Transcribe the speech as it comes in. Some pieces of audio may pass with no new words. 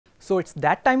So it's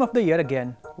that time of the year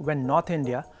again when North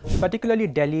India, particularly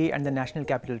Delhi and the National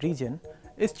Capital Region,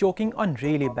 is choking on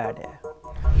really bad air.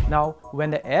 Now,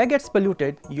 when the air gets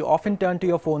polluted, you often turn to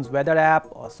your phone's weather app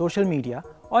or social media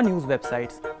or news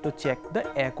websites to check the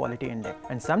air quality index.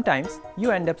 And sometimes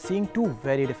you end up seeing two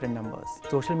very different numbers.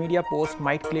 Social media posts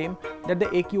might claim that the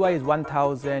AQI is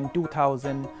 1000,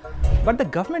 2000, but the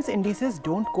government's indices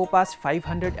don't go past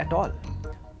 500 at all.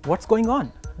 What's going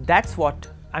on? That's what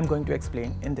I'm going to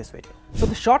explain in this video. So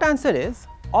the short answer is,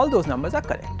 all those numbers are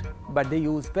correct, but they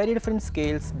use very different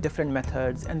scales, different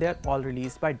methods, and they're all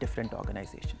released by different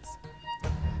organizations.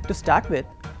 To start with,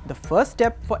 the first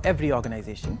step for every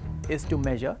organization is to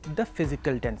measure the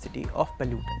physical density of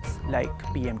pollutants like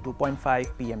PM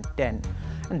 2.5, PM 10,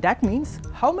 and that means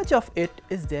how much of it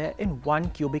is there in 1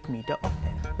 cubic meter of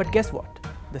air. But guess what?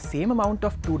 The same amount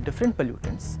of two different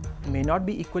pollutants may not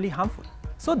be equally harmful.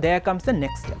 So there comes the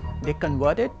next step. They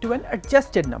convert it to an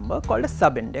adjusted number called a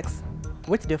subindex,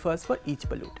 which differs for each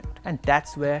pollutant. And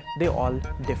that's where they all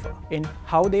differ in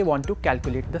how they want to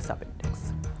calculate the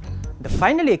subindex. The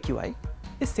final AQI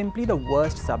is simply the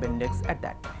worst subindex at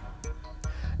that time.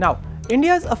 Now,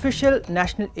 India's official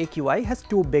national AQI has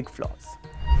two big flaws.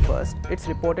 First, it's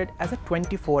reported as a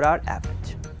 24-hour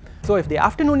average. So if the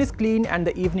afternoon is clean and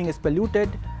the evening is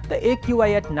polluted, the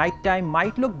AQI at night time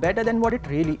might look better than what it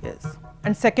really is.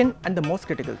 And second, and the most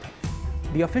critical thing,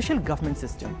 the official government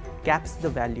system caps the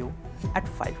value at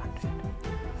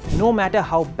 500. No matter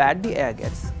how bad the air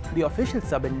gets, the official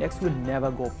subindex will never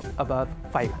go above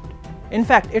 500. In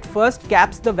fact, it first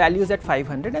caps the values at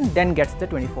 500 and then gets the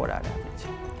 24-hour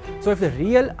average. So if the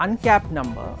real uncapped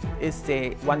number is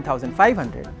say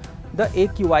 1500, the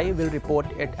AQI will report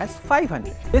it as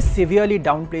 500. This severely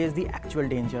downplays the actual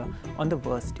danger on the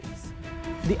worst days.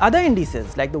 The other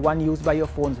indices, like the one used by your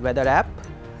phone's weather app,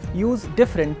 use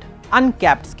different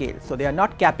uncapped scales, so they are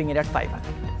not capping it at 500.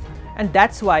 And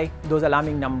that's why those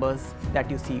alarming numbers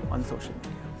that you see on social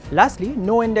media. Lastly,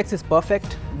 no index is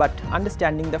perfect, but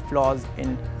understanding the flaws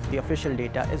in the official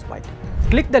data is vital.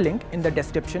 Click the link in the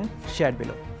description shared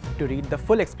below to read the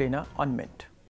full explainer on Mint.